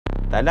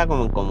Tarda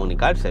como en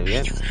comunicarse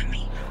bien.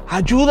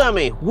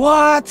 Ayúdame.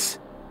 What?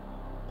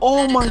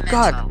 Oh my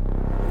God.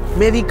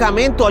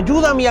 Medicamento.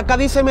 Ayúdame. Acá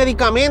dice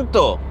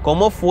medicamento.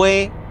 ¿Cómo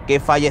fue que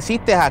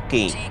falleciste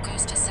aquí?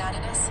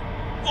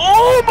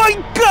 Oh my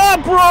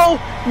God, bro.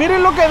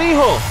 Miren lo que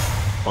dijo.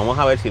 Vamos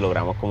a ver si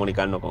logramos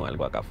comunicarnos con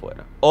algo acá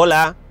afuera.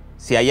 Hola.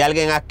 Si hay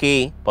alguien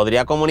aquí,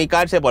 ¿podría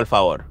comunicarse, por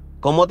favor?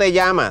 ¿Cómo te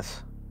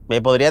llamas?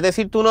 ¿Me podrías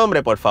decir tu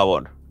nombre, por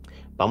favor?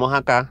 Vamos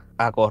acá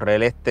a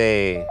correr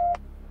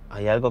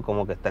Hay algo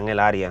como que está en el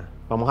área.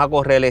 Vamos a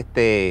correr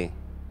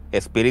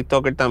Spirit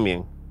Talker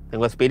también.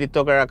 Tengo Spirit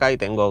Talker acá y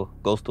tengo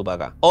Ghost Tube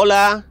acá.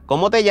 Hola,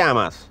 ¿cómo te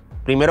llamas?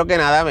 Primero que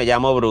nada, me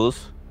llamo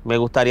Bruce. Me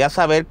gustaría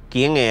saber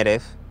quién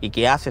eres y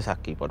qué haces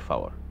aquí, por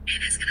favor.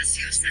 Eres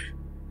graciosa.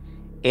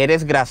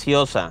 Eres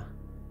graciosa.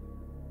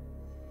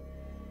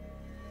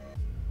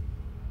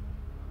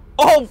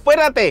 Oh,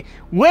 espérate.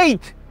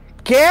 Wait.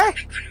 ¿Qué?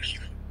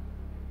 Conmigo.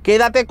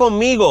 Quédate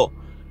conmigo.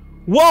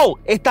 Wow,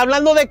 está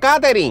hablando de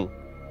Catherine.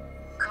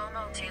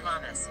 ¿Cómo te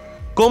llamas?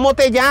 ¿Cómo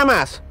te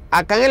llamas?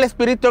 Acá en el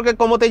Spirit Talker,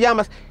 ¿cómo te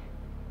llamas?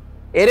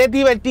 Eres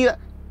divertida.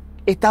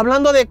 Está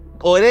hablando de...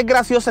 O eres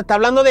graciosa. Está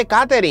hablando de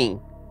Catherine.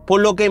 Por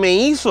lo que me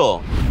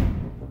hizo.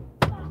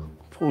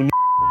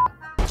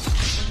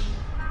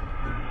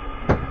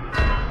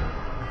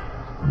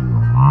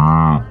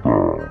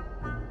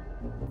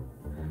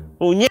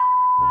 Puñe...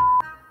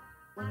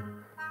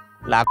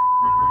 La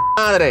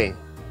madre.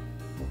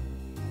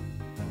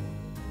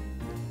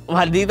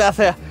 Maldita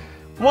sea.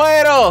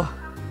 ¡Muero!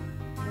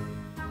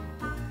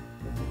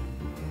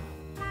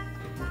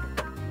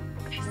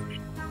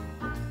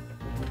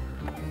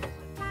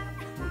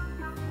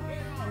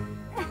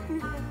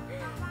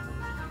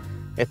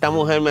 Esta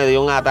mujer me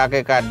dio un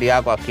ataque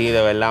cardíaco aquí,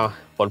 de verdad.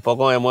 Por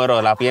poco me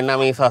muero. La pierna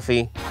me hizo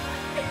así.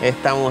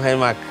 Esta mujer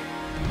me...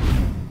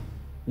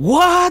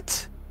 What?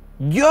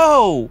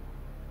 Yo.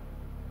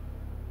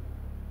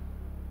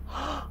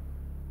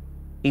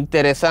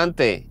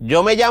 Interesante.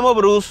 Yo me llamo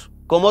Bruce.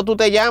 ¿Cómo tú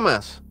te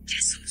llamas?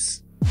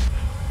 Jesús.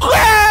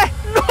 ¿Qué?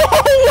 No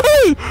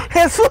way.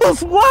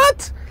 Jesús,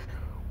 what?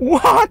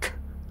 What?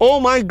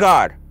 Oh my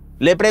God.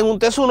 Le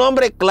pregunté su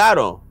nombre,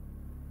 claro.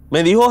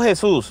 Me dijo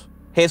Jesús.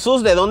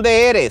 Jesús, ¿de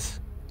dónde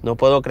eres? No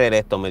puedo creer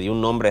esto. Me dio un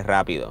nombre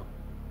rápido.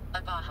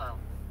 Abajo.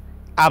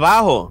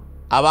 ¿Abajo?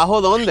 ¿Abajo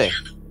dónde?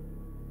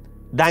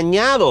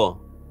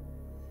 Dañado.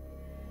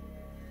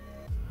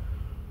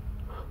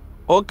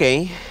 Ok.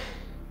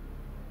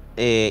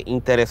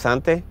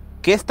 Interesante.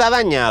 ¿Qué está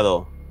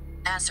dañado?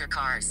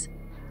 Acercarse.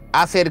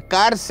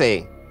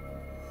 Acercarse.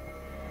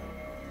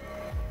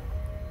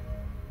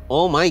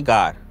 Oh my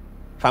God.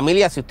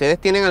 Familia, si ustedes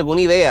tienen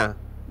alguna idea,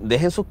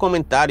 dejen sus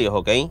comentarios,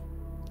 ¿ok?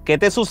 ¿Qué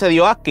te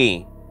sucedió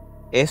aquí?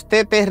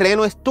 ¿Este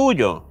terreno es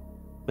tuyo?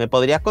 ¿Me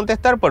podrías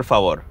contestar, por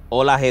favor?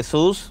 Hola,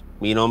 Jesús.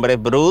 Mi nombre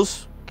es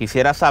Bruce.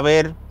 Quisiera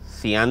saber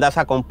si andas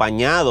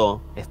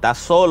acompañado, estás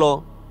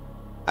solo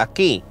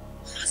aquí.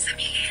 José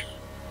Miguel.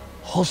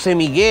 José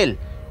Miguel.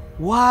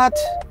 What?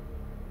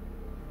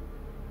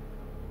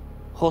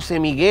 José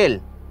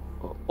Miguel.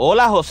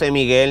 Hola, José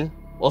Miguel.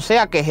 O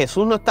sea que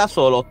Jesús no está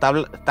solo,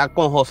 está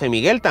con José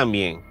Miguel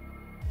también.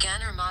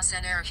 Ganar más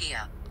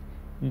energía.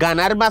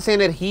 Ganar más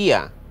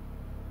energía.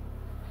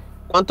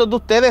 ¿Cuántos de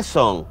ustedes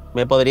son?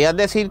 ¿Me podrías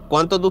decir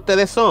cuántos de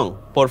ustedes son?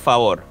 Por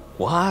favor.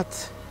 What?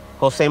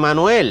 José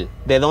Manuel,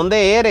 ¿de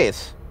dónde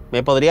eres?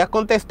 ¿Me podrías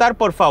contestar,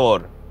 por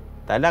favor?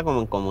 Tarda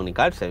como en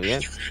comunicarse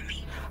bien.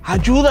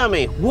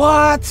 Ayúdame.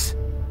 What?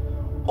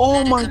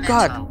 Oh my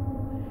God.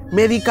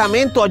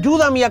 Medicamento.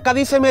 Ayúdame. Acá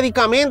dice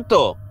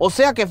medicamento. O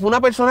sea que fue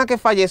una persona que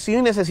falleció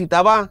y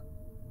necesitaba...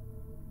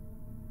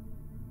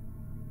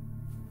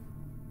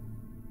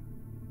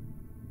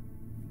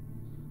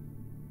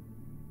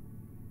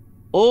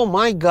 Oh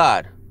my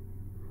God.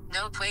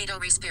 No puedo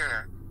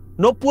respirar.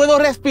 No puedo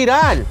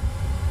respirar.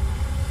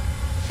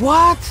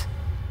 What?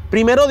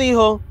 Primero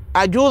dijo,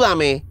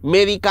 ayúdame,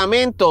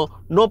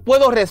 medicamento, no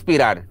puedo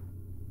respirar.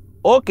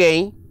 Ok.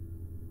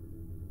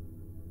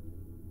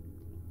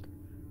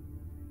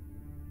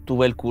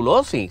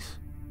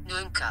 Tuberculosis.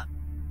 Nunca.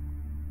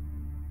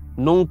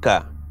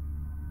 Nunca.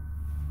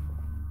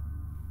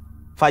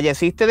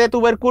 ¿Falleciste de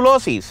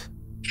tuberculosis?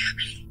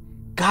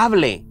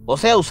 Cable. O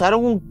sea,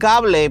 usaron un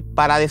cable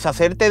para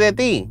deshacerte de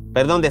ti.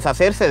 Perdón,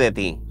 deshacerse de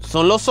ti.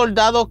 ¿Son los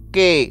soldados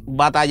que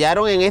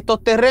batallaron en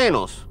estos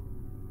terrenos?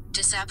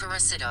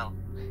 Desaparecido.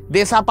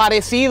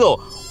 Desaparecido.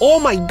 Oh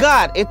my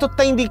God. Esto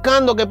está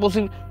indicando que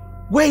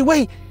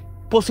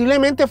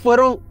posiblemente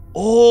fueron...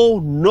 Oh,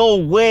 no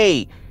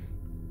way.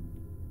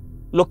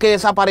 Los que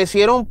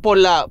desaparecieron por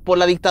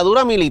la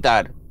dictadura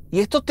militar.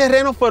 Y estos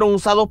terrenos fueron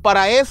usados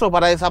para eso,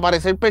 para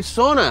desaparecer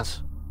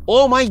personas.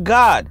 Oh my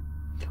God.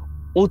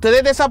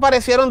 ¿Ustedes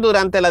desaparecieron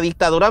durante la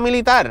dictadura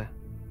militar?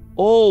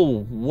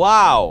 Oh,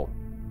 wow.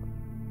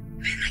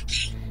 Ven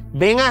aquí.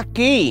 Ven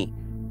aquí.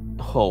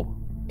 Oh,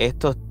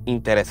 esto es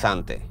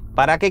interesante.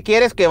 ¿Para qué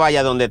quieres que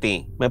vaya donde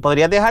ti? ¿Me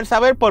podrías dejar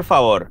saber, por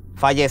favor?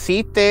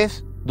 ¿Falleciste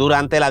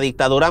durante la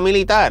dictadura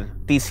militar?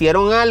 ¿Te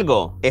hicieron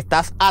algo?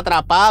 ¿Estás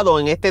atrapado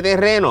en este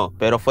terreno,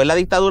 pero fue la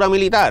dictadura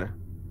militar?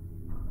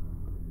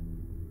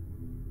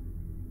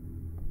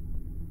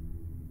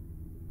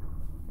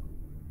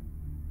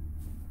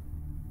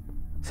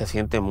 Se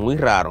siente muy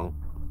raro.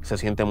 Se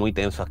siente muy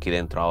tenso aquí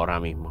dentro ahora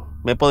mismo.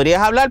 ¿Me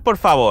podrías hablar, por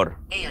favor?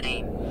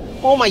 AYÚDAME.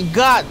 Oh my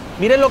God.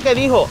 Miren lo que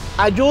dijo.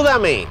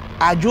 Ayúdame.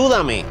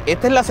 Ayúdame.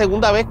 Esta es la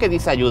segunda vez que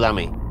dice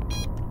ayúdame.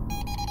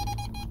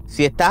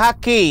 Si estás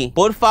aquí,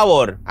 por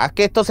favor, haz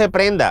que esto se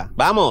prenda.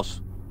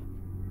 Vamos.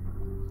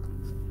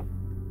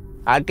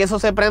 Haz que eso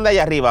se prenda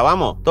allá arriba.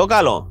 Vamos.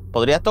 Tócalo.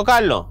 ¿Podrías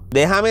tocarlo?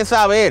 Déjame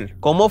saber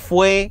cómo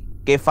fue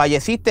que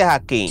falleciste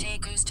aquí.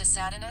 Take us to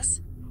sadness.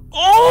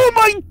 Oh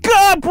my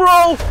God,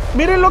 bro.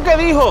 Miren lo que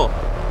dijo.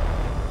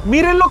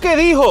 Miren lo que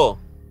dijo.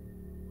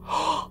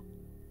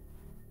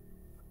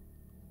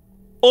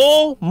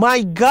 Oh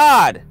my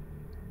God.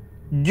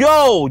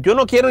 Yo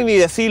no quiero ni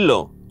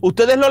decirlo.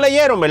 Ustedes lo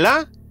leyeron,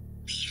 ¿verdad?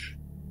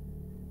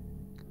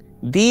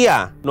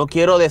 Día. No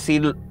quiero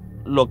decir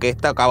lo que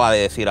esta acaba de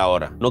decir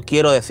ahora. No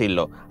quiero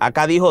decirlo.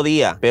 Acá dijo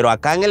día, pero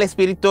acá en el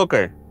Spirit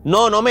Talker.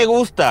 No me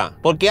gusta.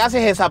 ¿Por qué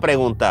haces esa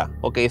pregunta?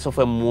 Ok, eso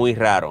fue muy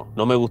raro.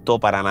 No me gustó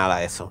para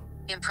nada eso.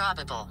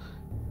 Improbable.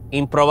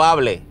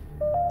 Improbable.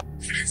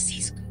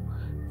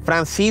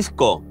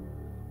 Francisco.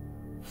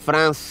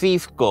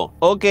 Francisco.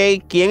 Ok,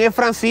 ¿quién es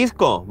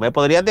Francisco? ¿Me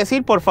podrías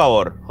decir, por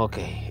favor? Ok,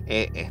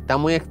 está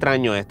muy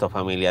extraño esto,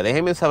 familia.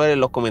 Déjenme saber en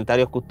los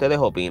comentarios qué ustedes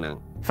opinan.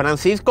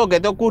 Francisco, ¿qué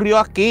te ocurrió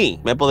aquí?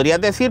 ¿Me podrías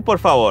decir, por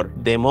favor?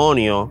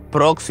 Demonio,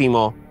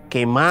 próximo,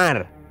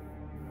 quemar.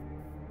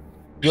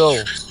 Yo.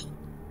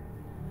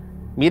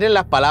 Miren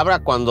las palabras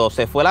cuando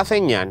se fue la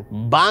señal.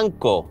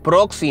 Banco,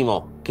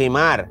 próximo,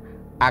 quemar.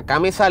 Acá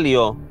me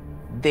salió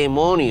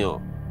demonio.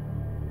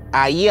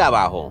 Ahí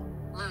abajo.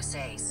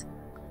 Luces.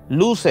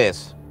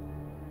 Luces.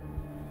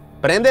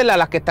 Préndela,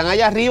 las que están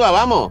allá arriba,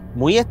 vamos.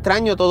 Muy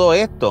extraño todo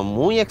esto,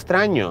 muy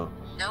extraño.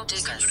 No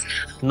digas.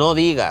 No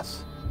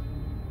digas.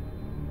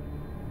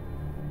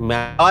 Me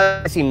acaba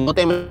de decir, no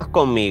te metas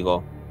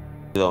conmigo.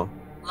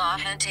 La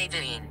gente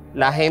viene.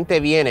 La gente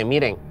viene,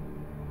 miren.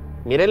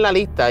 Miren la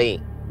lista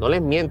ahí, no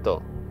les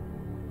miento.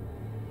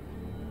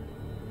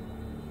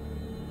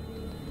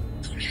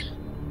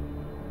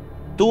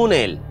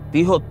 Túnel,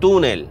 dijo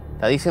túnel.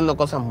 Está diciendo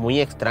cosas muy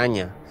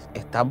extrañas.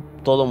 Está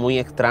todo muy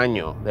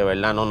extraño, de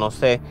verdad, no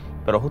sé.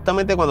 Pero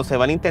justamente cuando se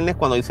va al internet,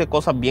 cuando dice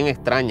cosas bien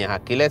extrañas.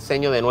 Aquí le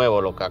enseño de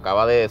nuevo lo que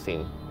acaba de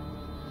decir.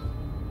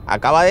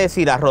 Acaba de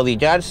decir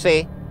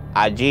arrodillarse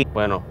allí.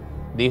 Bueno,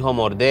 dijo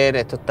morder,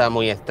 esto está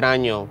muy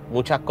extraño.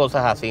 Muchas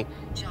cosas así.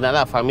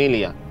 Nada,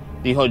 familia.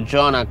 Dijo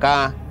John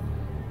acá.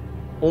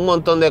 Un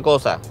montón de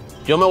cosas.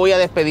 Yo me voy a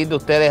despedir de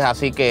ustedes,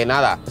 así que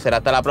nada. Será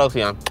hasta la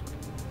próxima.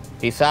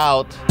 Peace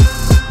out.